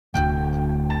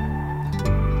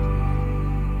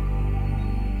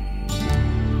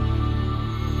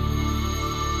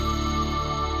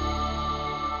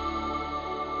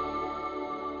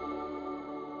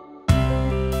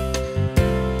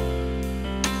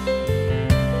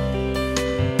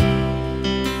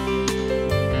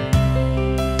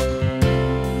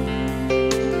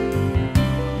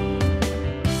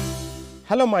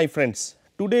Hello my friends,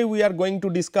 today we are going to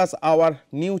discuss our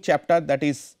new chapter, that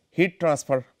is heat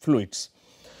transfer fluids.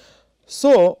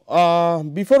 So,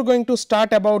 before going to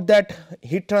start about that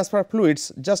heat transfer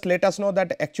fluids, just let us know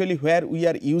that actually where we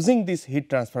are using these heat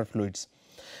transfer fluids.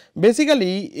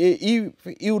 Basically, if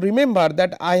you remember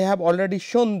that I have already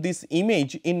shown this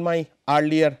image in my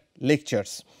earlier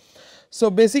lectures. So,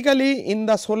 basically in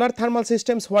the solar thermal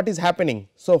systems what is happening?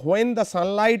 So, when the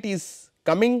sunlight is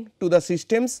coming to the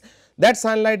systems, that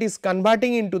sunlight is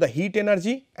converting into the heat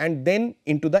energy and then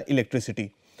into the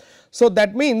electricity. So,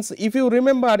 that means if you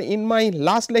remember in my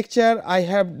last lecture I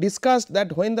have discussed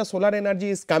that when the solar energy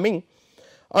is coming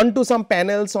onto some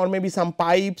panels or maybe some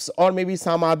pipes or maybe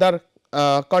some other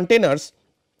containers.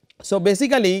 So,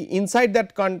 basically inside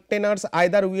that containers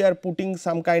either we are putting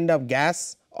some kind of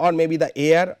gas or maybe the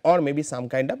air or maybe some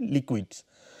kind of liquids.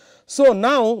 So,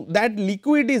 now that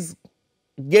liquid is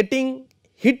getting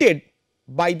heated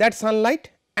by that sunlight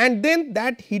and then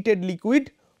that heated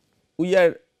liquid we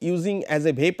are using as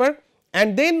a vapor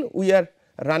and then we are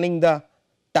running the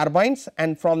turbines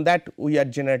and from that we are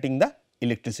generating the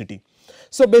electricity.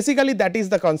 So, basically that is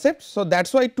the concept. So, that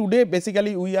is why today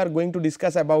basically we are going to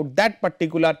discuss about that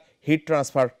particular heat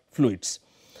transfer fluids.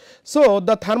 So,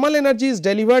 the thermal energy is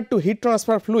delivered to heat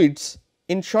transfer fluids,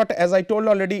 in short as I told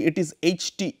already it is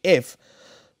HTF,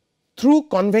 through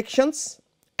convections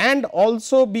and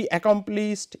also be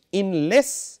accomplished in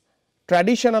less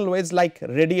traditional ways like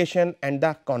radiation and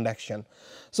the conduction.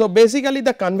 So, basically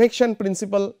the convection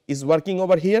principle is working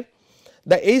over here.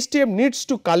 The HTF needs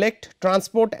to collect,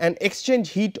 transport and exchange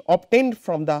heat obtained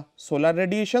from the solar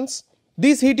radiations.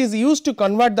 This heat is used to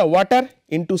convert the water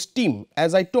into steam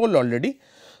as I told already.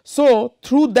 So,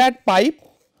 through that pipe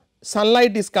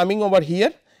sunlight is coming over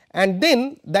here and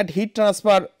then that heat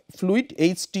transfer fluid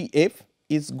HTF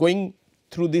is going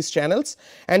through these channels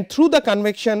and through the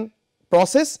convection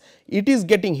process it is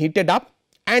getting heated up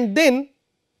and then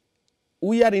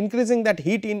we are increasing that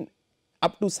heat in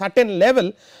up to certain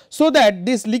level. So, that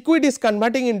this liquid is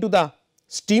converting into the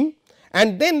steam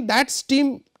and then that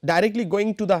steam directly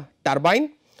going to the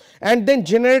turbine and then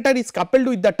generator is coupled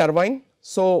with the turbine.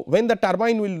 So, when the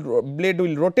turbine blade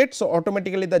will rotate, so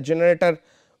automatically the generator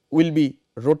will be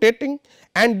rotating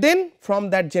and then from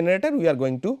that generator we are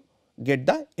going to get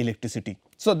the electricity.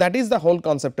 So, that is the whole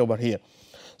concept over here.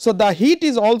 So, the heat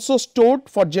is also stored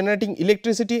for generating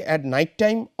electricity at night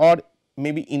time or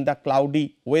maybe in the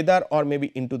cloudy weather or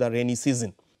maybe into the rainy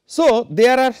season. So,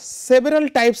 there are several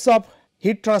types of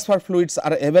heat transfer fluids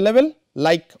are available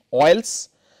like oils,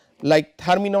 like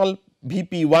Therminol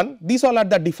VP1, these all are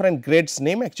the different grades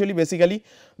name actually basically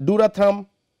Duratherm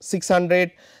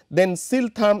 600, then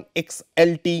Siltherm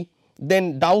XLT,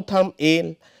 then Dowtherm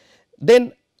L,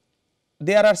 then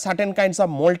there are certain kinds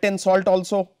of molten salt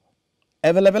also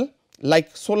available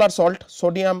like solar salt,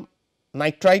 sodium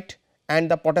nitrite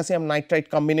and the potassium nitrite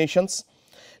combinations,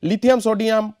 lithium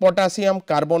sodium potassium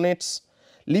carbonates,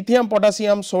 lithium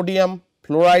potassium sodium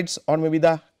fluorides or maybe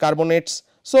the carbonates.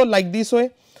 So, like this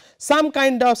way some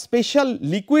kind of special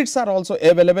liquids are also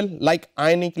available like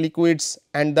ionic liquids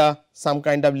and the some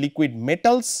kind of liquid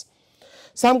metals,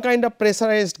 some kind of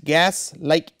pressurized gas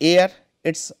like air,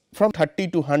 it is from 30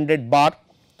 to 100 bar,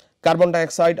 carbon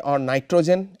dioxide or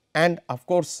nitrogen and of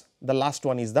course, the last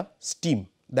one is the steam,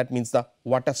 that means the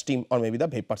water steam or maybe the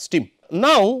vapor steam.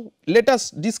 Now, let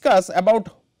us discuss about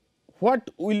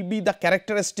what will be the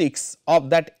characteristics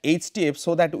of that HTF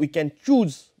so that we can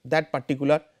choose that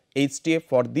particular HTF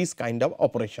for this kind of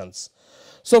operations.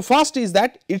 So, first is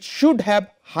that it should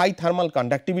have high thermal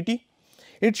conductivity,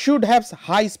 it should have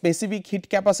high specific heat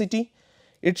capacity,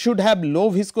 it should have low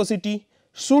viscosity,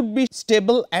 should be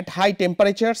stable at high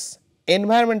temperatures,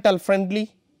 environmental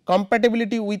friendly,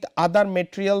 compatibility with other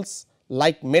materials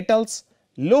like metals,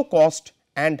 low cost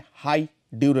and high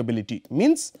durability,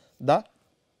 means the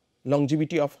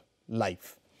longevity of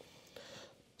life.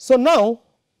 So, now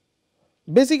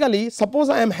basically suppose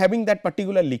I am having that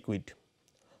particular liquid.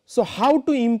 So, how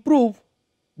to improve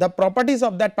the properties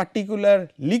of that particular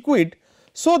liquid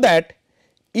so that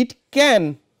it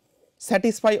can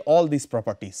satisfy all these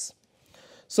properties.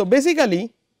 So,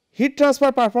 basically heat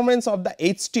transfer performance of the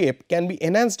HTF can be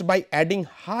enhanced by adding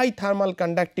high thermal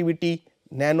conductivity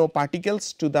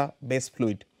nanoparticles to the base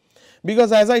fluid,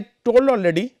 because as I told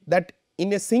already that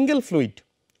in a single fluid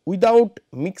without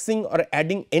mixing or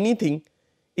adding anything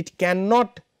it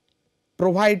cannot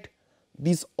provide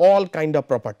these all kind of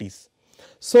properties.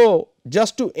 So,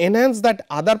 just to enhance that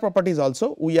other properties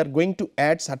also we are going to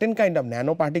add certain kind of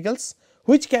nanoparticles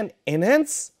which can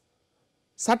enhance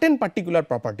certain particular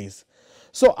properties.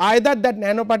 So, either that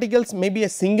nanoparticles may be a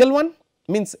single one,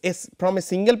 means from a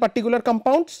single particular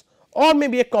compounds or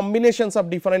maybe a combinations of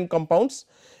different compounds,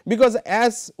 because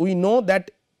as we know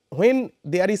that when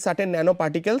there is certain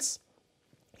nanoparticles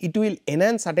it will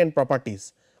enhance certain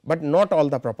properties, but not all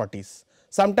the properties.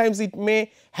 Sometimes it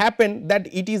may happen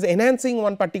that it is enhancing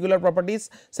one particular properties,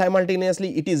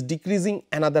 simultaneously it is decreasing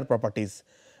another properties,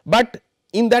 but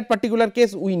in that particular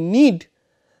case we need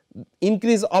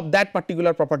increase of that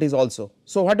particular properties also.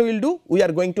 So, what we will do? We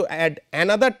are going to add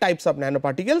another types of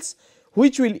nanoparticles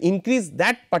which will increase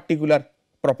that particular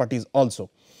properties also.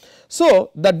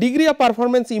 So, the degree of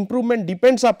performance improvement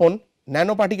depends upon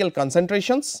nanoparticle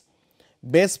concentrations,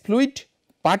 base fluid,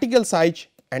 particle size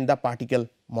and the particle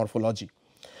morphology.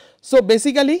 So,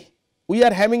 basically we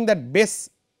are having that base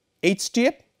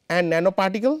HTF and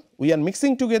nanoparticle, we are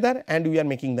mixing together and we are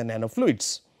making the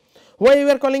nanofluids. Why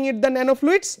we are calling it the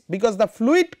nanofluids? Because the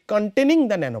fluid containing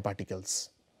the nanoparticles.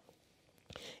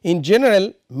 In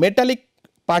general, metallic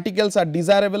particles are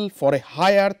desirable for a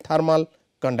higher thermal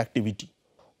conductivity.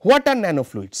 What are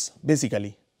nanofluids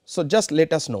basically? So, just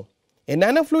let us know. A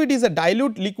nanofluid is a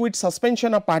dilute liquid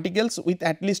suspension of particles with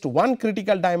at least one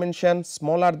critical dimension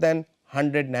smaller than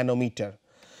 100 nanometer.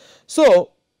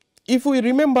 So, if we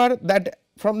remember that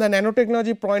from the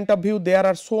nanotechnology point of view, there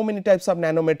are so many types of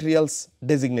nanomaterials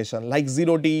designation like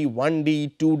 0D,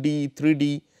 1D, 2D,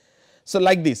 3D. So,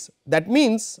 like this, that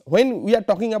means when we are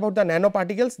talking about the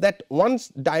nanoparticles, that one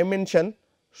dimension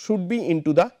should be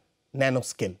into the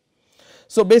nanoscale.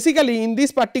 So, basically in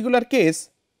this particular case,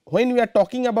 when we are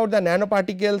talking about the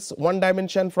nanoparticles one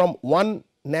dimension from 1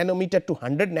 nanometer to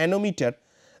 100 nanometer,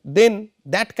 then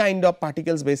that kind of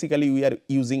particles basically we are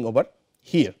using over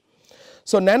here.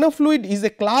 So, nanofluid is a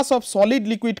class of solid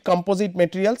liquid composite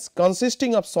materials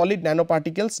consisting of solid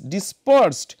nanoparticles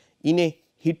dispersed in a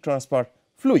heat transfer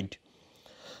fluid.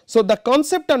 So, the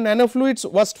concept of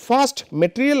nanofluids was first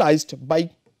materialized by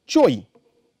Choi,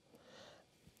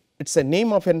 it is a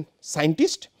name of a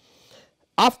scientist,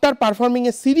 after performing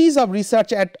a series of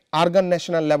research at Argonne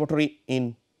National Laboratory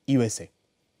in USA.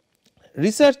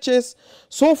 Researches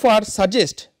so far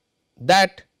suggest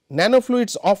that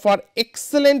nanofluids offer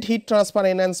excellent heat transfer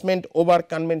enhancement over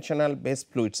conventional base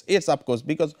fluids. Yes, of course,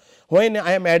 because when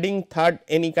I am adding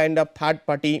any kind of third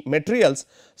party materials,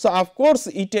 so of course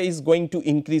it is going to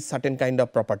increase certain kind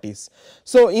of properties.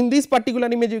 So, in this particular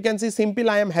image you can see simple,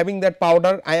 I am having that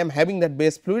powder, I am having that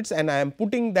base fluids and I am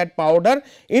putting that powder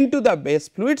into the base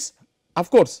fluids, of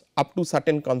course up to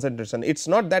certain concentration. It is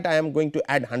not that I am going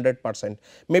to add 100%,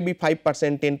 maybe 5%,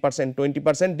 10%,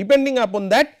 20% depending upon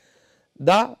that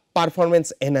the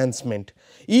performance enhancement.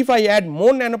 If I add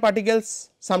more nanoparticles,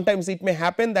 sometimes it may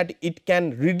happen that it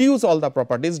can reduce all the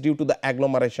properties due to the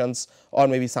agglomerations or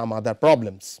maybe some other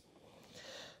problems.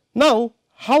 Now,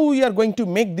 how we are going to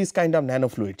make this kind of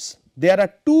nanofluids? There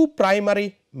are two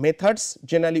primary methods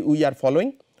generally we are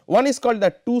following. One is called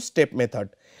the two-step method.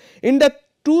 In the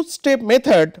two-step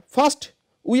method, first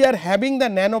we are having the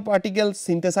nanoparticle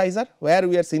synthesizer where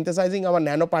we are synthesizing our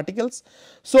nanoparticles.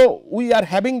 So, we are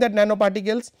having that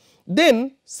nanoparticles,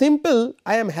 then simple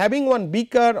I am having one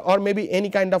beaker or maybe any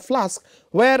kind of flask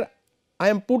where I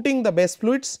am putting the base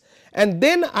fluids and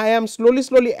then I am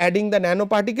slowly adding the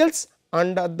nanoparticles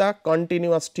under the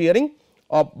continuous steering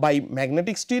of by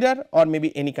magnetic stirrer or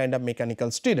maybe any kind of mechanical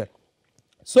stirrer.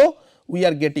 So, we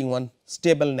are getting one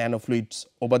stable nanofluids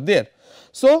over there.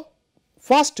 So,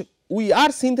 first we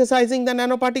are synthesizing the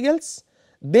nanoparticles,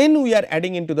 then we are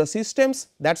adding into the systems,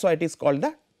 that is why it is called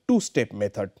the two-step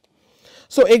method.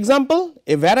 So, example,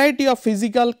 a variety of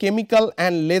physical, chemical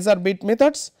and laser bead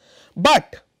methods,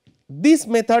 but these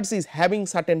methods is having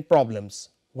certain problems.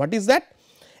 What is that?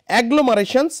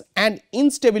 Agglomerations and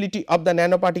instability of the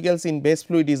nanoparticles in base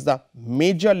fluid is the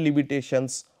major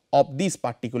limitations of this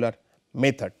particular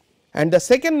method. And the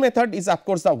second method is of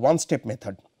course the one-step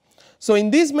method. So,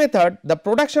 in this method the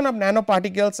production of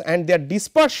nanoparticles and their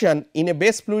dispersion in a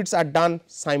base fluids are done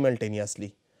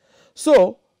simultaneously.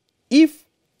 So, if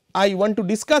I want to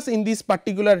discuss in this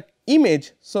particular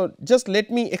image, so just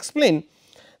let me explain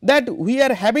that we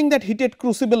are having that heated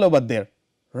crucible over there,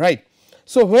 right.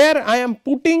 So, where I am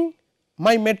putting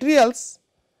my materials,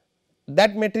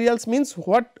 that materials means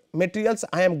what materials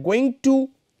I am going to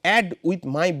add with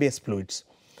my base fluids.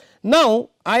 Now,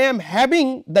 I am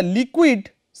having the liquid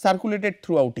circulated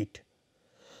throughout it.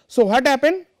 So, what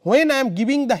happened when I am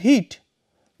giving the heat,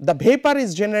 the vapor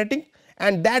is generating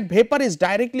and that vapor is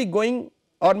directly going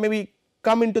or maybe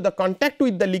come into the contact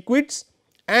with the liquids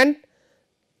and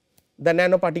the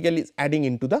nanoparticle is adding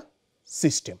into the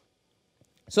system.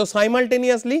 So,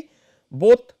 simultaneously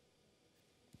both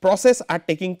process are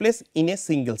taking place in a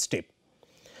single step.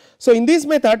 So, in this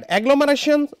method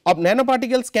agglomeration of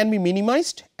nanoparticles can be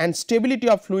minimized and stability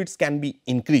of fluids can be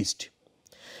increased.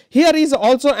 Here is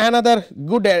also another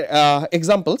good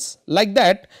examples like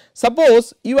that.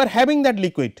 Suppose you are having that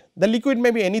liquid, the liquid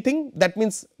may be anything, that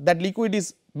means that liquid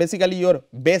is basically your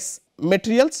base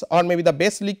materials or maybe the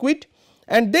base liquid,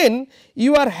 and then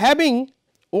you are having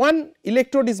one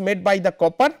electrode is made by the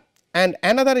copper and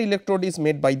another electrode is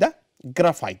made by the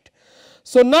graphite.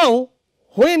 So, now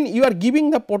when you are giving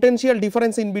the potential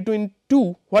difference in between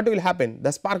two, what will happen?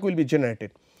 The spark will be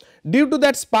generated. Due to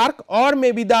that spark or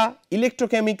maybe the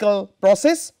electrochemical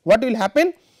process, what will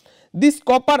happen? This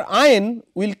copper ion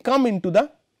will come into the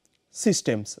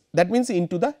systems, that means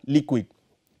into the liquid.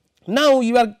 Now,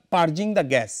 you are purging the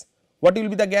gas. What will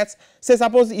be the gas? Say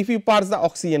suppose if you purge the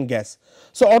oxygen gas.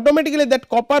 So, automatically that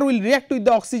copper will react with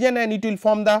the oxygen and it will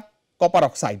form the copper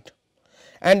oxide,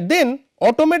 and then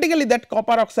automatically that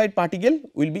copper oxide particle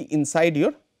will be inside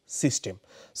your system.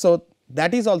 So,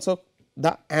 that is also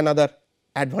the another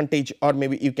advantage, or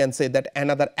maybe you can say that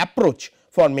another approach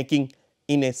for making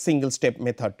in a single step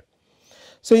method.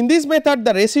 So, in this method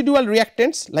the residual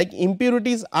reactants like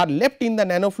impurities are left in the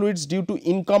nanofluids due to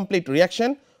incomplete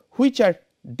reaction, which are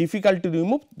difficult to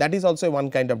remove. That is also one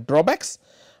kind of drawbacks,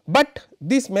 but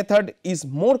this method is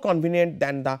more convenient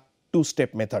than the two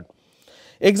step method.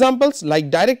 Examples like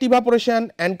direct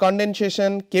evaporation and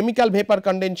condensation, chemical vapor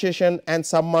condensation and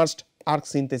submerged arc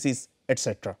synthesis,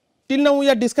 etc. Till now we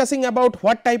are discussing about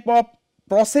what type of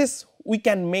process we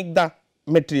can make the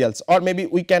materials, or maybe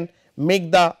we can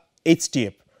make the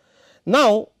HTF.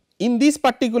 Now, in this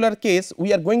particular case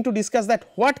we are going to discuss that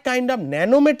what kind of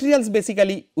nanomaterials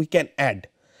basically we can add.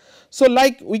 So,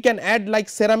 like we can add like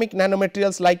ceramic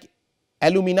nanomaterials like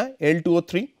alumina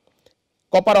Al2O3,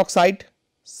 copper oxide,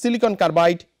 silicon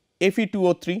carbide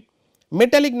Fe2O3,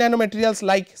 metallic nanomaterials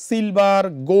like silver,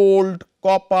 gold,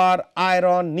 copper,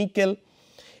 iron, nickel.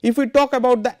 If we talk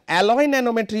about the alloy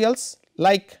nanomaterials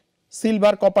like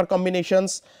silver copper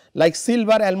combinations, like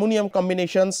silver aluminum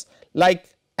combinations, like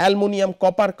aluminum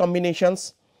copper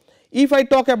combinations. If I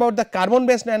talk about the carbon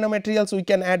based nanomaterials, we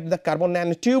can add the carbon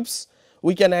nanotubes,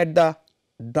 we can add the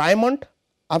diamond,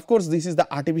 of course this is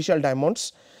the artificial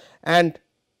diamonds, and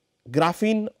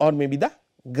graphene or maybe the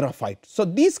graphite. So,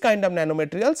 these kind of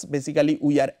nanomaterials basically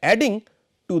we are adding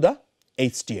to the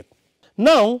HTF.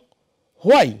 Now,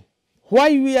 why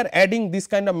we are adding this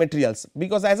kind of materials?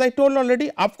 Because as I told already,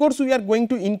 of course we are going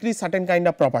to increase certain kind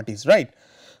of properties, right.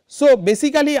 So,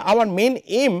 basically our main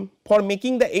aim for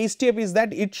making the HTF is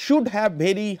that it should have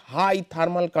very high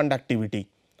thermal conductivity,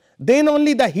 then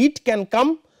only the heat can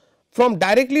come from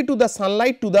directly to the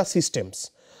sunlight to the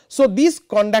systems. So, this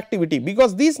conductivity,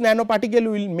 because this nanoparticle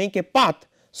will make a path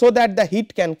so that the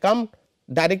heat can come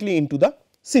directly into the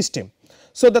system.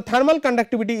 So, the thermal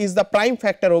conductivity is the prime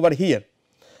factor over here.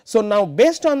 So, now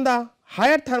based on the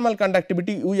higher thermal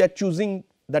conductivity we are choosing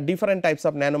the different types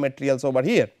of nanomaterials over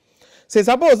here. Say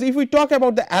suppose if we talk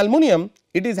about the aluminum,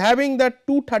 it is having the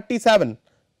 237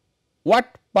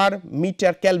 watt per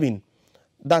meter Kelvin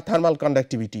the thermal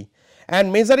conductivity,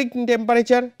 and measuring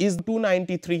temperature is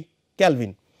 293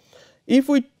 Kelvin. If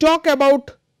we talk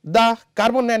about the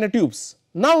carbon nanotubes,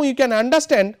 now you can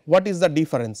understand what is the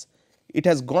difference, it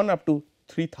has gone up to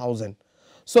 3000.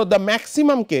 So, the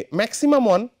maximum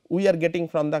one we are getting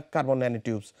from the carbon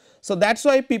nanotubes. So, that is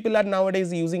why people are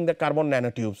nowadays using the carbon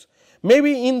nanotubes.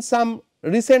 Maybe in some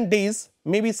recent days,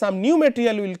 maybe some new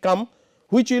material will come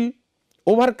which will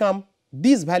overcome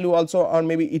this value also, or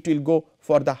maybe it will go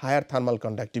for the higher thermal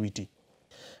conductivity.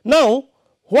 Now,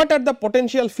 what are the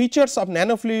potential features of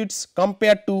nanofluids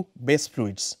compared to base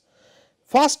fluids?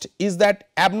 First is that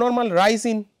abnormal rise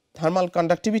in thermal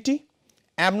conductivity,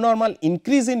 abnormal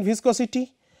increase in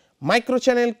viscosity,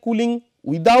 microchannel cooling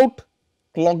without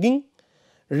clogging,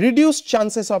 reduced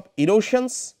chances of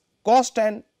erosions, cost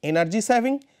and energy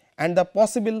saving, and the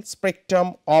possible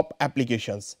spectrum of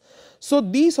applications. So,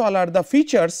 these all are the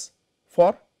features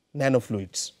for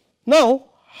nanofluids. Now,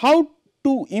 how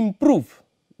to improve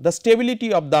the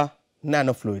stability of the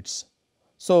nanofluids?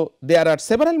 So, there are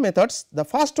several methods. The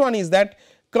first one is that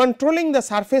controlling the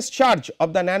surface charge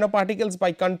of the nanoparticles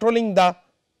by controlling the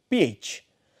pH.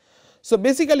 So,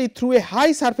 basically through a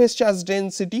high surface charge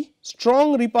density,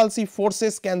 strong repulsive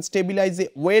forces can stabilize a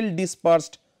well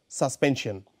dispersed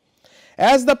suspension.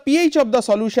 As the pH of the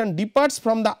solution departs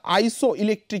from the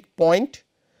isoelectric point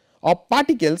of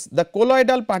particles, the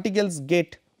colloidal particles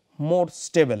get more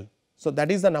stable. So,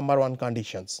 that is the number one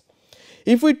conditions.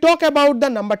 If we talk about the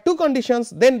number two conditions,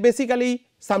 then basically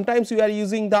sometimes we are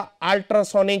using the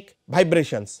ultrasonic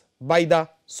vibrations by the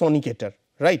sonicator,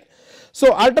 right.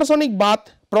 So, ultrasonic bath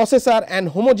processor and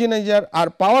homogenizer are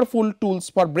powerful tools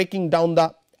for breaking down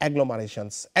the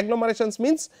agglomerations. Agglomerations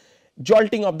means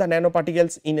jolting of the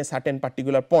nanoparticles in a certain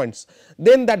particular points.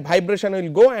 Then that vibration will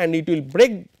go and it will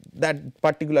break that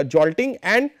particular jolting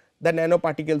and the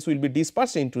nanoparticles will be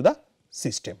dispersed into the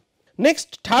system.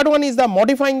 Next, third one is the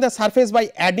modifying the surface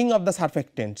by adding of the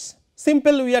surfactants.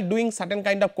 Simple, we are doing certain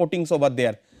kind of coatings over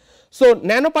there. So,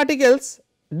 nanoparticles,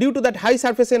 due to that high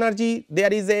surface energy,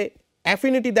 there is a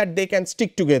affinity that they can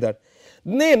stick together.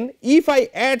 Then if I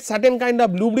add certain kind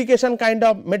of lubrication kind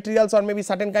of materials or maybe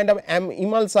certain kind of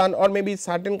emulsion or maybe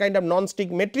certain kind of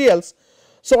non-stick materials,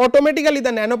 so automatically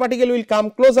the nanoparticle will come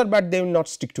closer, but they will not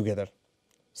stick together.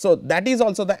 So, that is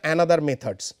also the another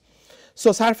methods.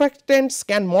 So, surfactants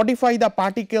can modify the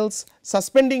particles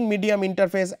suspending medium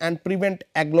interface and prevent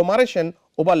agglomeration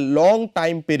over long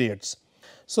time periods.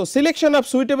 So, selection of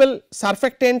suitable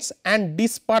surfactants and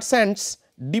dispersants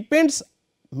depends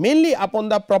mainly upon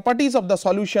the properties of the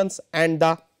solutions and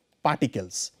the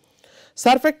particles.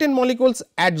 Surfactant molecules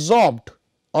adsorbed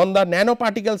on the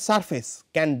nanoparticle surface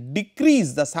can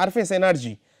decrease the surface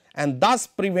energy and thus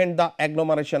prevent the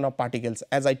agglomeration of particles,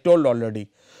 as I told already.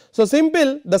 So,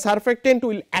 simple, the surfactant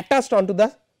will attach onto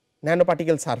the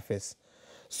nanoparticle surface.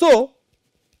 So,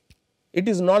 it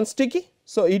is non-sticky,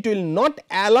 so it will not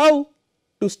allow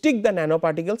to stick the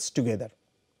nanoparticles together.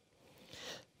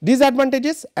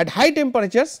 Disadvantages at high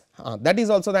temperatures, that is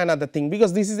also the another thing,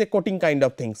 because this is a coating kind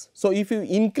of things. So, if you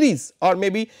increase or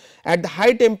maybe at the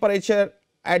high temperature,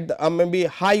 at the, maybe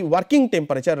high working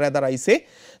temperature rather I say.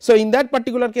 So, in that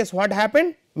particular case what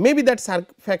happened, maybe that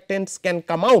surfactants can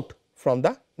come out from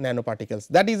the nanoparticles,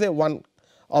 that is a one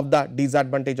of the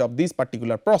disadvantage of this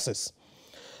particular process.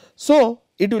 So,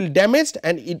 it will damaged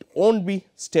and it will not be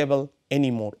stable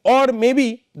anymore, or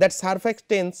maybe that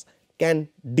surfactants can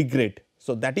degrade.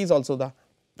 So, that is also the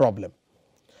problem.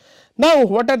 Now,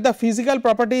 what are the physical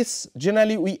properties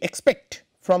generally we expect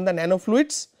from the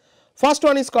nanofluids? First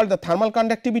one is called the thermal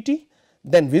conductivity,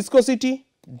 then viscosity,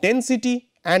 density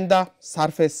and the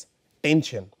surface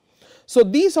tension. So,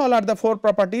 these all are the 4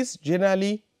 properties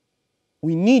generally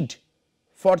we need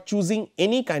for choosing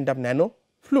any kind of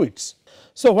nanofluids.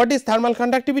 So, what is thermal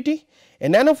conductivity? A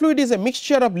nanofluid is a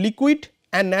mixture of liquid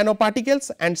and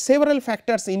nanoparticles and several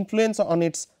factors influence on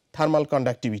its thermal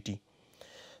conductivity.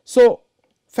 So,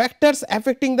 factors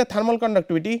affecting the thermal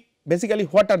conductivity, basically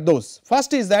what are those?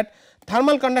 First is that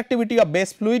thermal conductivity of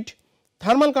base fluid,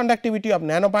 thermal conductivity of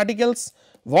nanoparticles,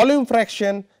 volume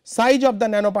fraction, size of the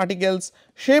nanoparticles,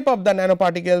 shape of the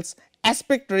nanoparticles,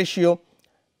 aspect ratio,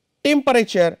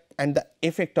 temperature and the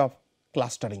effect of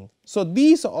clustering. So,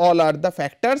 these all are the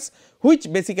factors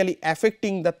which basically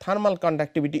affecting the thermal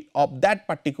conductivity of that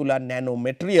particular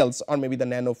nanomaterials or maybe the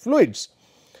nanofluids.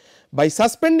 By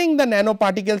suspending the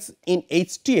nanoparticles in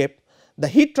HTF, the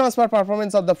heat transfer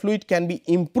performance of the fluid can be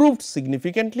improved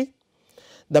significantly.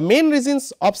 The main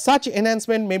reasons of such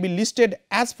enhancement may be listed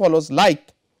as follows,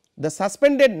 like the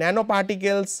suspended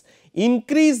nanoparticles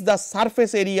increase the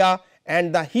surface area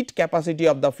and the heat capacity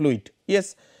of the fluid.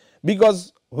 Yes,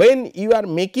 because when you are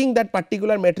making that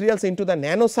particular materials into the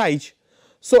nano size,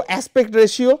 so aspect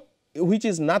ratio, which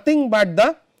is nothing but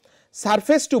the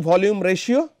surface to volume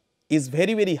ratio, is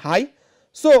very high.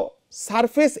 So,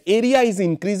 surface area is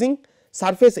increasing,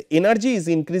 surface energy is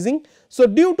increasing. So,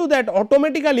 due to that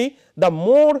automatically the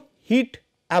more heat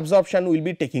absorption will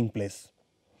be taking place.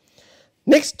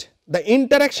 Next, the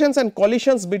interactions and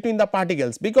collisions between the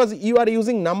particles, because you are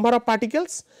using number of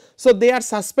particles. So, they are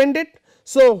suspended.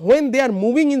 So, when they are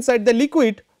moving inside the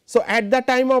liquid, so at the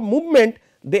time of movement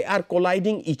they are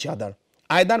colliding each other,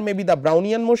 either maybe the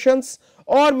Brownian motions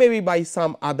or maybe by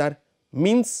some other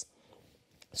means.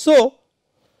 So,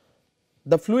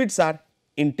 the fluids are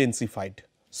intensified.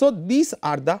 So, these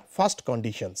are the first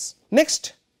conditions.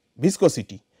 Next,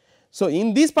 viscosity. So,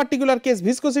 in this particular case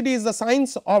viscosity is the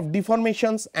science of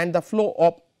deformations and the flow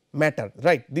of matter,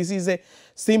 right. This is a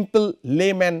simple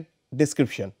layman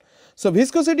description. So,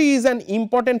 viscosity is an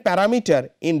important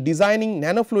parameter in designing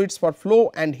nanofluids for flow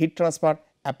and heat transfer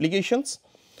applications.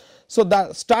 So,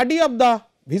 the study of the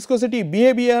viscosity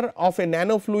behavior of a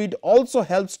nanofluid also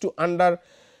helps to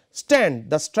understand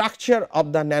the structure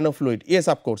of the nanofluid. Yes,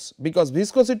 of course, because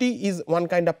viscosity is one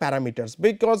kind of parameters,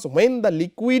 because when the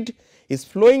liquid is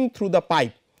flowing through the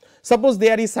pipe, suppose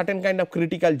there is certain kind of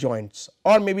critical joints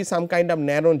or maybe some kind of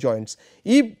narrow joints,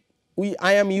 if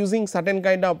I am using certain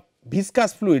kind of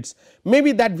viscous fluids,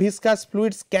 maybe that viscous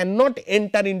fluids cannot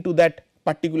enter into that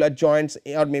particular joints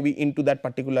or maybe into that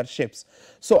particular shapes.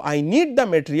 So, I need the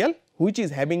material which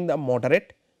is having the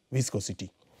moderate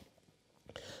viscosity.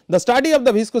 The study of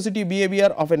the viscosity behavior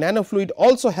of a nanofluid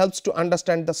also helps to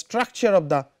understand the structure of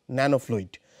the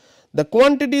nanofluid. The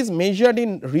quantities measured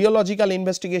in rheological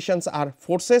investigations are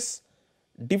forces,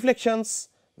 deflections,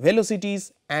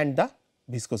 velocities and the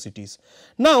viscosities.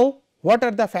 Now, what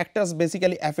are the factors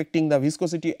basically affecting the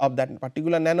viscosity of that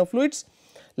particular nanofluids,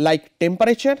 like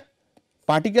temperature,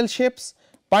 particle shapes,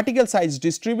 particle size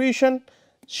distribution,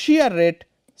 shear rate,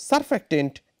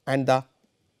 surfactant and the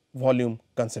volume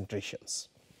concentrations.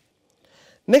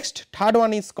 Next, third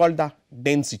one is called the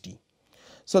density.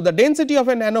 So, the density of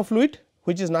a nanofluid,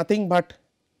 which is nothing but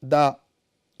the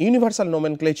universal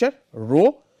nomenclature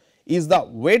rho, is the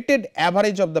weighted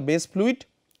average of the base fluid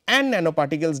and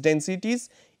nanoparticles densities,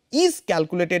 is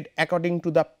calculated according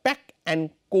to the Pack and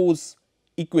Coase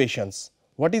equations.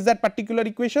 What is that particular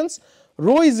equations?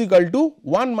 Rho is equal to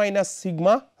 1 minus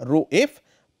sigma rho f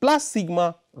plus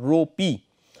sigma rho p.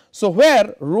 So,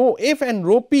 where rho f and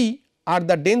rho p are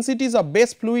the densities of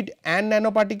base fluid and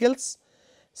nanoparticles,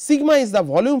 sigma is the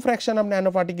volume fraction of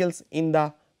nanoparticles in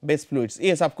the base fluids.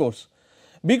 Yes, of course,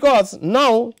 because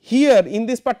now here in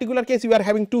this particular case you are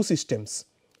having two systems,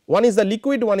 one is the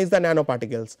liquid, one is the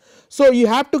nanoparticles. So, you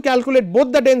have to calculate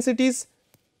both the densities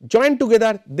joined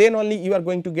together, then only you are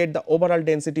going to get the overall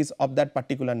densities of that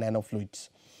particular nanofluids.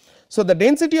 So, the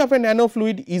density of a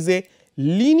nanofluid is a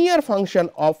linear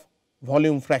function of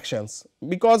volume fractions,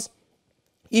 because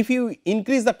if you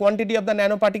increase the quantity of the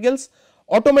nanoparticles,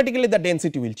 automatically the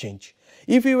density will change.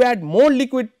 If you add more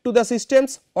liquid to the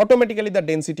systems, automatically the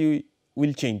density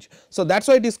will change. So, that is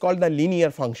why it is called the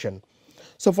linear function.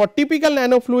 So, for typical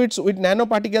nanofluids with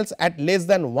nanoparticles at less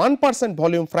than 1%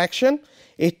 volume fraction,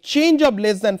 a change of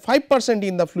less than 5%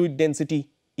 in the fluid density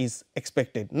is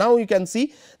expected. Now, you can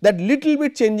see that little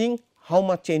bit changing, how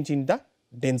much change in the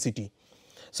density.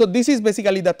 So, this is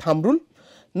basically the thumb rule.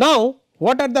 Now,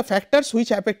 what are the factors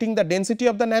which affecting the density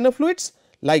of the nanofluids,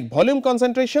 like volume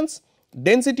concentrations,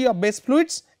 density of base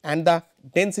fluids and the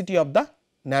density of the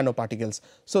nanoparticles.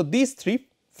 So, these three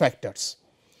factors.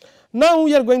 Now,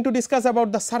 we are going to discuss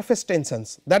about the surface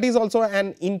tensions, that is also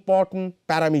an important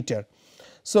parameter.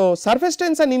 So, surface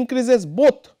tension increases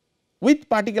both with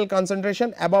particle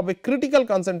concentration above a critical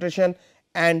concentration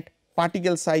and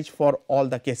particle size for all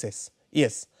the cases.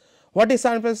 Yes. What is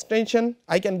surface tension?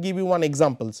 I can give you one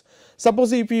examples.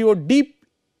 Suppose if you dip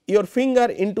your finger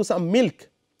into some milk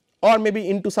or maybe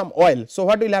into some oil. So,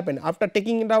 what will happen? After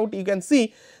taking it out, you can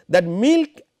see that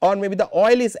milk or maybe the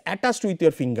oil is attached with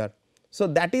your finger. So,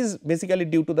 that is basically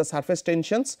due to the surface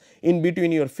tensions in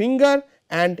between your finger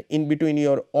and in between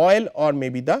your oil or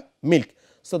maybe the milk.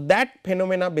 So, that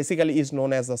phenomena basically is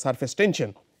known as the surface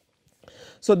tension.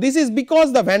 So, this is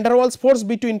because the van der Waals force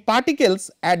between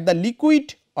particles at the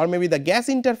liquid or maybe the gas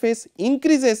interface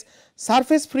increases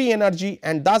surface free energy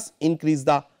and thus increase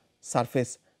the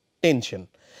surface tension.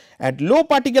 At low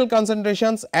particle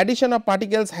concentrations, addition of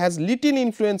particles has little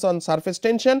influence on surface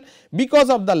tension because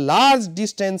of the large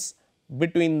distance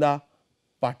between the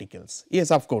particles.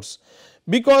 Yes, of course,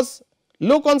 because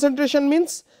low concentration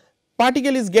means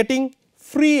particle is getting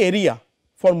free area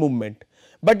for movement,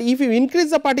 but if you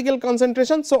increase the particle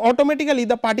concentration, so automatically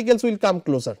the particles will come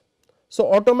closer.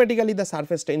 So, automatically the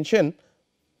surface tension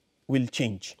will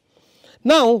change.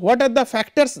 Now, what are the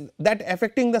factors that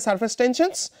affecting the surface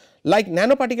tensions, like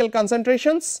nanoparticle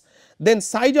concentrations, then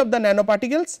size of the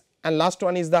nanoparticles, and last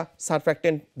one is the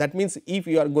surfactant, that means if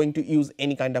you are going to use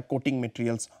any kind of coating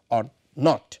materials or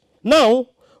not. Now,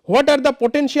 what are the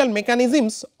potential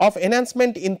mechanisms of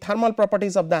enhancement in thermal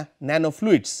properties of the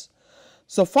nanofluids?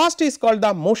 So, first is called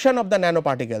the motion of the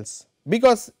nanoparticles,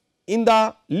 because in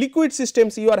the liquid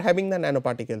systems you are having the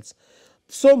nanoparticles.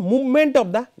 So, movement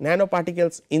of the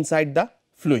nanoparticles inside the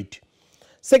fluid.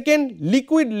 Second,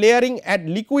 liquid layering at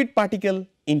liquid particle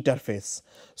interface.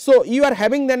 So, you are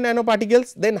having the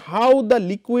nanoparticles, then how the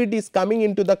liquid is coming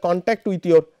into the contact with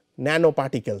your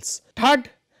nanoparticles. Third,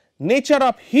 nature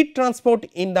of heat transport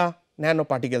in the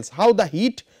nanoparticles, how the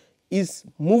heat is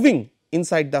moving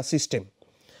inside the system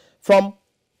from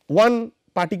one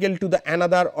particle to the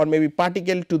another or maybe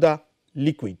particle to the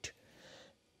liquid.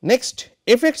 Next,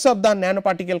 effects of the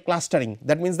nanoparticle clustering,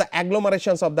 that means the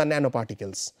agglomerations of the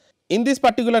nanoparticles. In this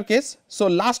particular case, so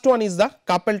last one is the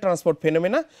coupled transport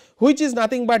phenomena, which is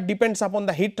nothing but depends upon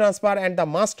the heat transfer and the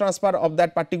mass transfer of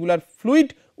that particular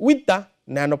fluid with the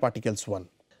nanoparticles one.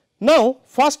 Now,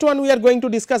 first one we are going to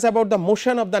discuss about the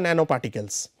motion of the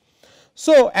nanoparticles.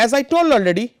 So, as I told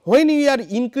already, when we are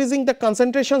increasing the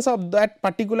concentrations of that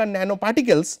particular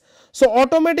nanoparticles, so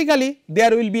automatically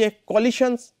there will be a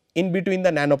collisions in between the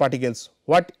nanoparticles,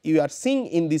 what you are seeing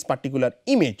in this particular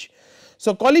image.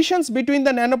 So, collisions between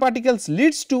the nanoparticles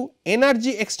leads to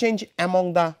energy exchange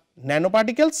among the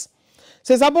nanoparticles.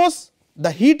 So, suppose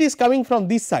the heat is coming from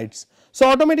these sides. So,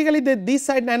 automatically this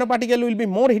side nanoparticle will be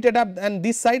more heated up than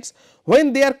these sides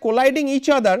when they are colliding each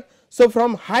other. So,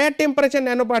 from higher temperature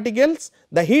nanoparticles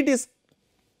the heat is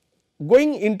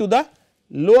going into the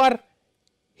lower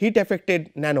heat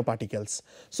affected nanoparticles.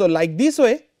 So, like this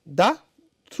way the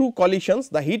through collisions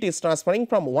the heat is transferring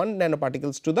from one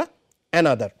nanoparticles to the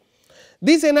another.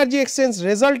 This energy exchange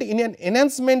result in an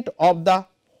enhancement of the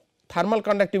thermal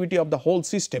conductivity of the whole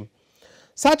system.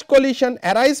 Such collision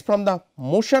arise from the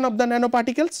motion of the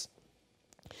nanoparticles.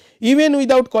 Even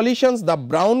without collisions, the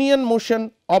Brownian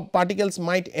motion of particles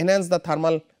might enhance the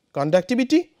thermal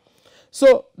conductivity.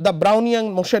 So, the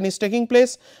Brownian motion is taking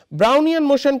place. Brownian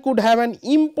motion could have an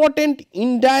important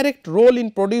indirect role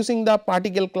in producing the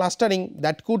particle clustering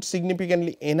that could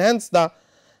significantly enhance the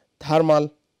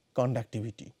thermal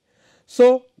conductivity.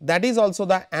 So, that is also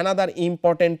the another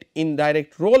important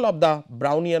indirect role of the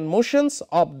Brownian motions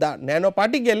of the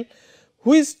nanoparticle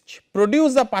which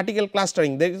produce the particle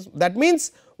clustering. That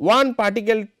means, one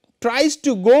particle tries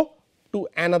to go to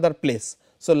another place.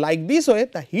 So, like this way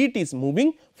the heat is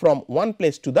moving from one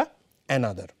place to the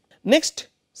another. Next,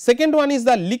 second one is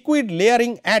the liquid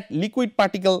layering at liquid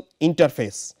particle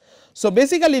interface. So,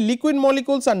 basically liquid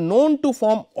molecules are known to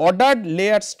form ordered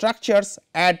layered structures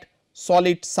at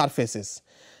solid surfaces.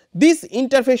 These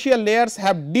interfacial layers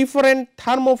have different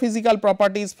thermophysical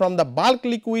properties from the bulk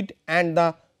liquid and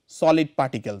the solid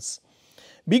particles.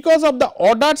 Because of the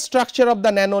ordered structure of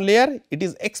the nano layer, it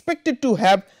is expected to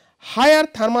have higher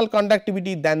thermal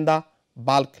conductivity than the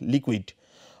bulk liquid.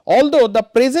 Although the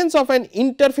presence of an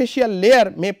interfacial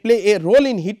layer may play a role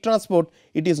in heat transport,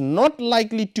 it is not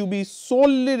likely to be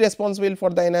solely responsible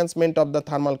for the enhancement of the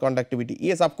thermal conductivity.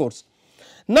 Yes, of course.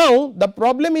 Now, the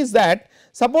problem is that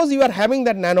suppose you are having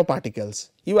that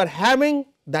nanoparticles, you are having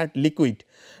that liquid.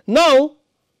 Now,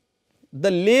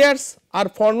 the layers are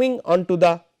forming onto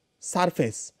the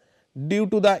surface due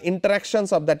to the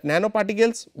interactions of that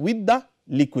nanoparticles with the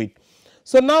liquid.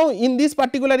 So, now in this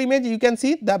particular image you can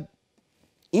see the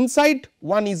inside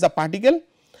one is the particle,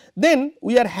 then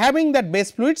we are having that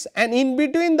base fluids, and in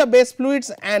between the base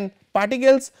fluids and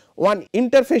particles one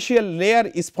interfacial layer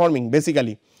is forming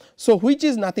basically. So, which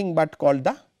is nothing but called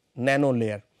the nano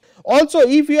layer. Also,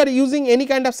 if you are using any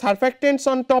kind of surfactants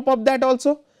on top of that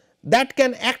also, that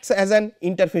can act as an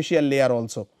interfacial layer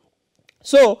also.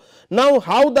 So, now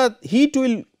how the heat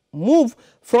will move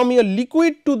from your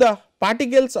liquid to the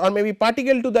particles or maybe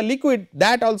particle to the liquid,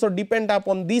 that also depend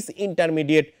upon this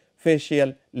intermediate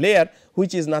facial layer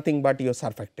which is nothing but your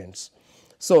surfactants.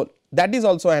 So, that is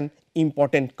also an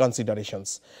important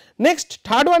considerations. Next,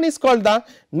 third one is called the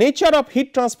nature of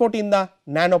heat transport in the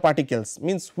nanoparticles,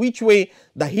 means which way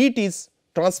the heat is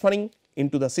transferring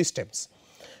into the systems.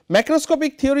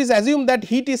 Macroscopic theories assume that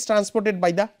heat is transported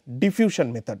by the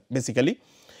diffusion method basically.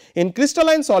 In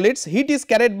crystalline solids, heat is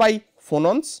carried by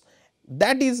phonons,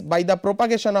 that is by the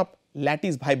propagation of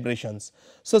lattice vibrations.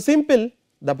 So, simple,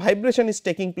 the vibration is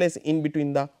taking place in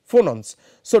between the phonons.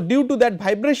 So, due to that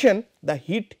vibration the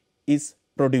heat is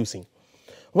producing.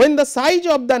 When the size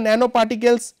of the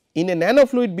nanoparticles in a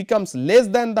nanofluid becomes less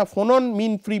than the phonon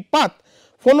mean free path,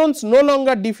 phonons no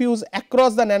longer diffuse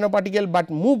across the nanoparticle, but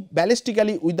move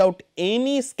ballistically without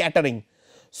any scattering.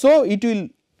 So, it will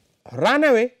run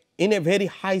away in a very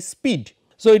high speed.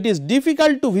 So, it is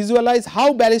difficult to visualize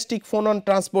how ballistic phonon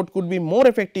transport could be more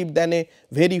effective than a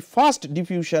very fast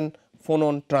diffusion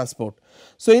phonon transport.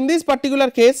 So, in this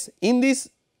particular case,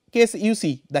 you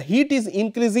see the heat is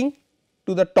increasing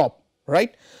to the top,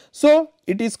 right. So,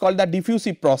 it is called the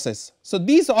diffusive process. So,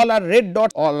 these all are red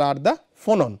dots, all are the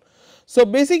phonon. So,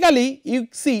 basically you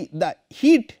see the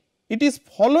heat, it is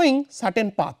following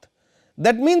certain path,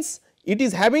 that means it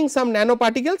is having some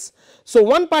nanoparticles. So,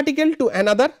 one particle to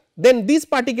another, then this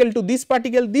particle to this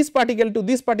particle, this particle to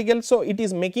this particle. So, it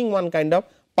is making one kind of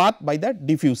path by the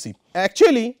diffusive.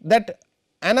 Actually, that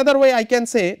another way I can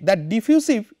say that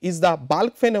diffusive is the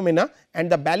bulk phenomena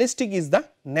and the ballistic is the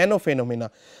nano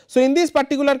phenomena. So, in this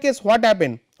particular case what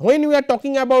happened, when we are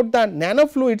talking about the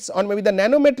nanofluids or maybe the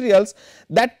nanomaterials,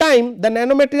 that time the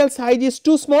nanomaterial size is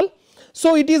too small.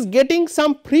 So, it is getting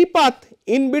some free path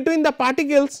in between the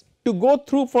particles to go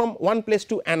through from one place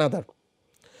to another.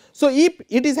 So, if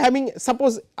it is having,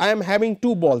 suppose I am having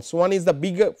two balls, one is the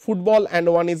bigger football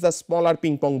and one is the smaller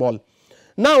ping pong ball.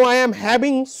 Now, I am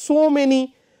having so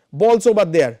many balls over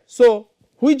there. So,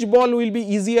 which ball will be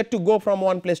easier to go from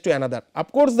one place to another?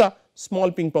 Of course, the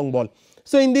small ping pong ball.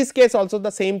 So, in this case also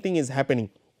the same thing is happening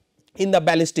in the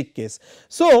ballistic case.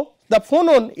 So, the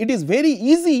phonon, it is very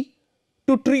easy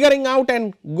to triggering out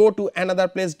and go to another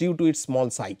place due to its small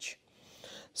size.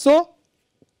 So,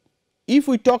 if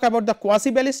we talk about the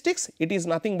quasi ballistics, it is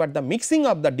nothing but the mixing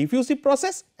of the diffusive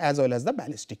process as well as the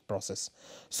ballistic process.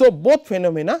 So, both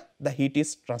phenomena the heat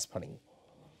is transferring.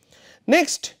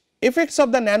 Next, effects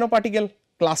of the nanoparticle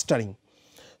clustering.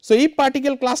 So, if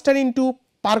particle cluster into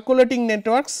percolating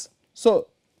networks, so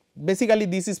basically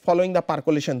this is following the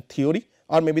percolation theory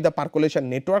or maybe the percolation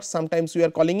networks, sometimes we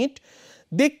are calling it,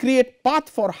 they create path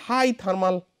for high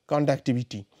thermal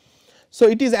conductivity. So,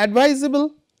 it is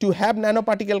advisable to have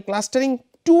nanoparticle clustering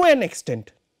to an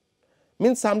extent,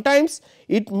 means sometimes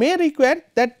it may require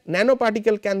that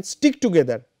nanoparticle can stick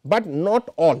together, but not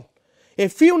all. A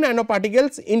few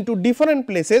nanoparticles into different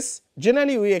places,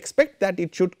 generally we expect that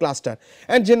it should cluster,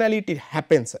 and generally it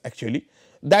happens actually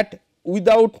that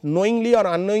without knowingly or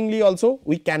unknowingly also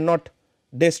we cannot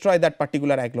destroy that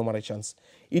particular agglomerations.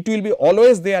 It will be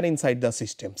always there inside the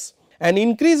systems. An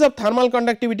increase of thermal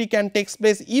conductivity can take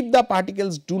place if the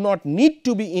particles do not need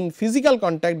to be in physical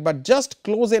contact, but just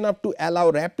close enough to allow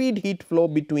rapid heat flow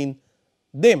between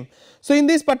them. So, in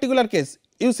this particular case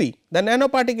you see the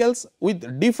nanoparticles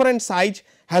with different size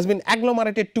has been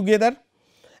agglomerated together,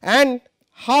 and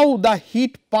how the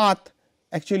heat path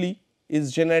actually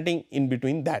is generating in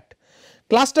between that.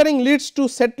 Clustering leads to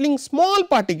settling small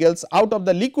particles out of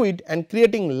the liquid and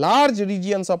creating large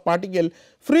regions of particle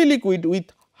free liquid with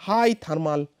high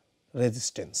thermal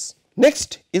resistance.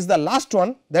 Next is the last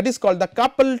one, that is called the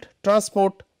coupled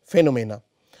transport phenomena.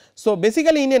 So,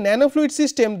 basically in a nanofluid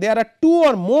system there are two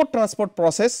or more transport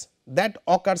process that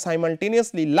occur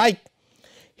simultaneously, like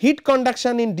heat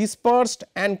conduction in dispersed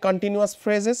and continuous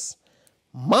phases,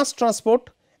 mass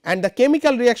transport, and the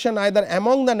chemical reaction either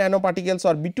among the nanoparticles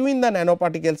or between the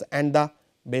nanoparticles and the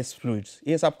base fluids.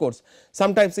 Yes, of course,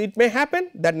 sometimes it may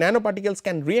happen that nanoparticles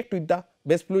can react with the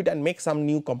base fluid and make some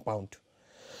new compound.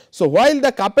 So, while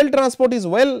the coupled transport is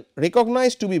well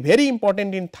recognized to be very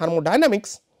important in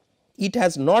thermodynamics, it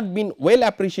has not been well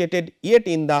appreciated yet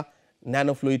in the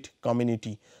nanofluid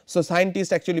community. So,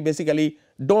 scientists actually basically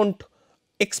do not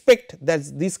expect that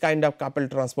this kind of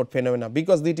coupled transport phenomena,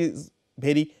 because it is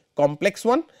very complex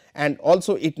one and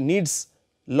also it needs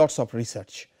lots of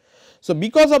research. So,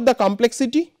 because of the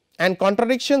complexity and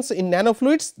contradictions in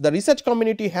nanofluids, the research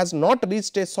community has not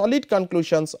reached a solid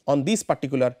conclusions on these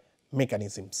particular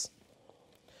mechanisms.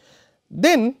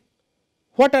 Then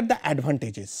what are the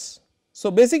advantages?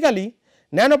 So, basically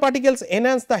nanoparticles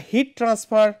enhance the heat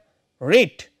transfer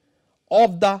rate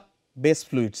of the base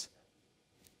fluids.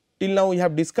 Till now we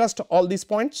have discussed all these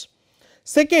points.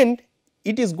 Second,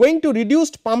 it is going to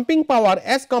reduce pumping power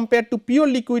as compared to pure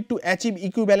liquid to achieve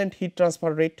equivalent heat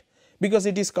transfer rate, because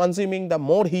it is consuming the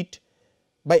more heat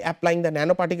by applying the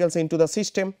nanoparticles into the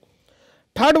system.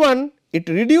 Third one, it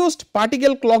reduced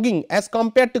particle clogging as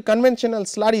compared to conventional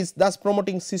slurries, thus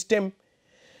promoting system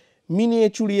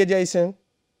miniaturization.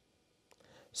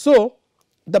 So,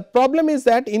 the problem is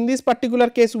that in this particular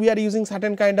case we are using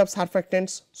certain kind of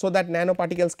surfactants, so that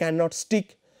nanoparticles cannot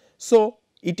stick. So,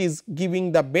 it is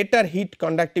giving the better heat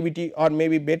conductivity or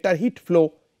maybe better heat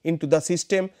flow into the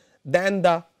system than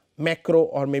the macro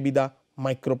or maybe the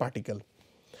micro particle.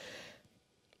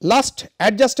 Last,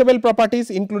 adjustable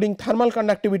properties including thermal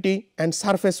conductivity and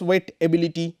surface weight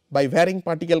ability by varying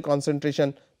particle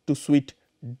concentration to suit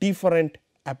different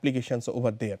applications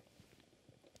over there.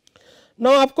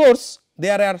 Now, of course,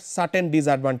 there are certain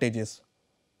disadvantages.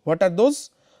 What are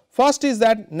those? First is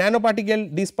that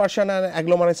nanoparticle dispersion and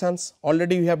agglomerations,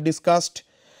 already we have discussed.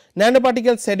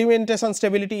 Nanoparticle sedimentation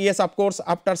stability, yes, of course,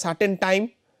 after certain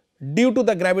time due to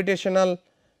the gravitational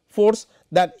force,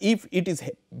 that if it is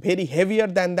very heavier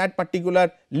than that particular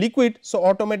liquid, so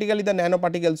automatically the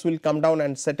nanoparticles will come down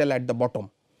and settle at the bottom.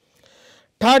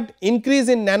 Third, increase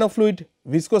in nanofluid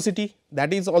viscosity,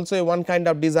 that is also a one kind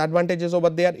of disadvantages over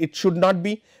there. It should not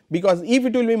be, because if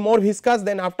it will be more viscous,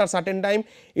 then after certain time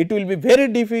it will be very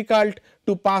difficult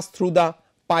to pass through the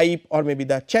pipe or maybe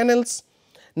the channels.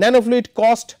 Nanofluid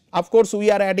cost, of course,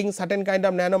 we are adding certain kind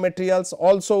of nanomaterials,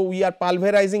 also we are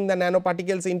pulverizing the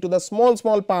nanoparticles into the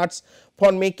small parts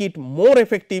for make it more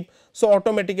effective. So,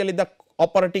 automatically the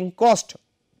operating cost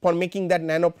for making that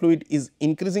nanofluid is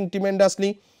increasing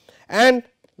tremendously. And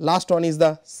last one is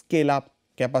the scale up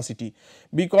capacity,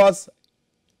 because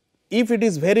if it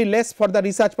is very less for the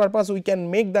research purpose, we can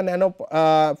make the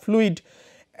nano fluid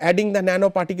adding the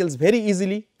nanoparticles very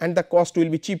easily and the cost will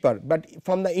be cheaper. But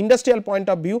from the industrial point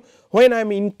of view, when I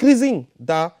am increasing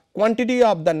the quantity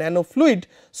of the nanofluid,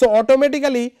 so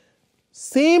automatically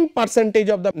same percentage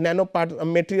of the nano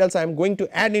materials I am going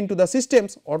to add into the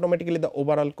systems, automatically the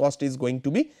overall cost is going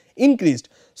to be increased.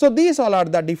 So, these all are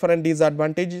the different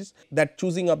disadvantages that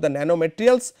choosing of the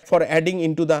nanomaterials for adding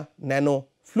into the nano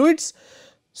fluids.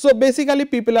 So, basically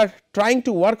people are trying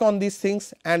to work on these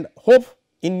things and hope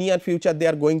in near future they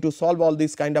are going to solve all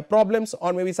these kind of problems,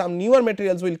 or maybe some newer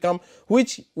materials will come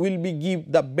which will be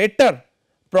give the better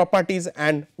properties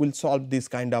and will solve these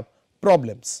kind of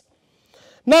problems.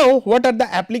 Now, what are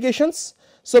the applications?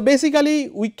 So, basically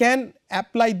we can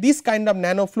apply this kind of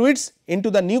nanofluids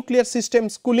into the nuclear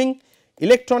systems cooling,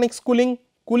 electronics cooling,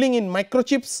 cooling in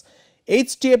microchips,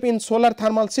 HTF in solar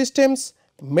thermal systems,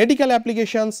 medical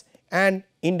applications and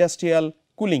industrial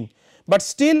cooling. But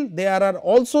still there are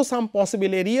also some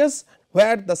possible areas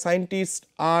where the scientists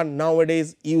are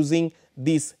nowadays using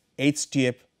this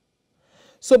HTF.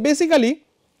 So, basically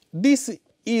this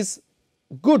is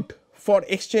good for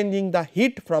exchanging the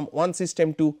heat from one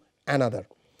system to another.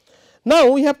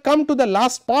 Now, we have come to the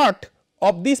last part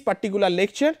of this particular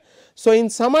lecture. So, in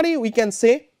summary we can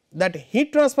say that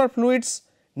heat transfer fluids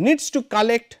needs to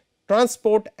collect,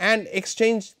 transport and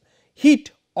exchange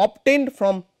heat obtained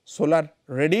from solar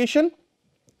radiation.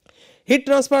 Heat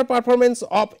transfer performance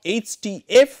of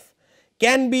HTF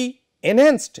can be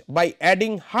enhanced by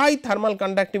adding high thermal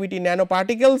conductivity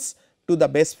nanoparticles to the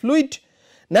base fluid.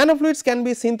 Nanofluids can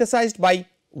be synthesized by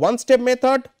one step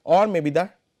method or maybe the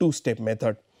two step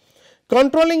method.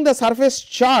 Controlling the surface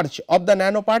charge of the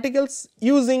nanoparticles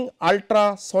using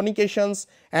ultrasonications,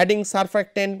 adding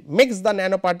surfactant makes the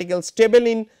nanoparticles stable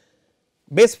in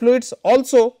base fluids.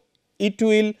 Also it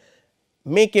will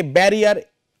make a barrier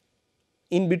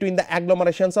in between the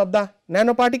agglomerations of the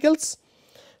nanoparticles.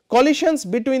 Collisions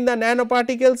between the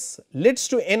nanoparticles leads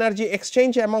to energy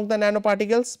exchange among the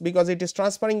nanoparticles, because it is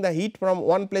transferring the heat from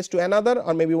one place to another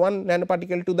or maybe one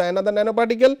nanoparticle to the another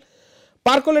nanoparticle.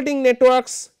 Percolating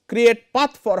networks create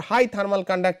path for high thermal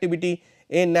conductivity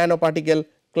in nanoparticle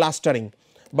clustering.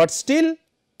 But still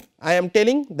I am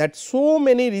telling that so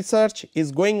many research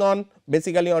is going on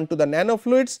basically onto the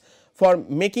nanofluids for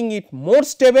making it more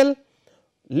stable,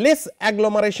 less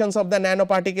agglomerations of the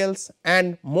nanoparticles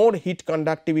and more heat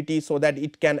conductivity, so that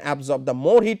it can absorb the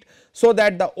more heat, so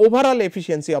that the overall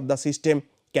efficiency of the system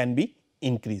can be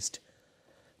increased.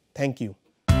 Thank you.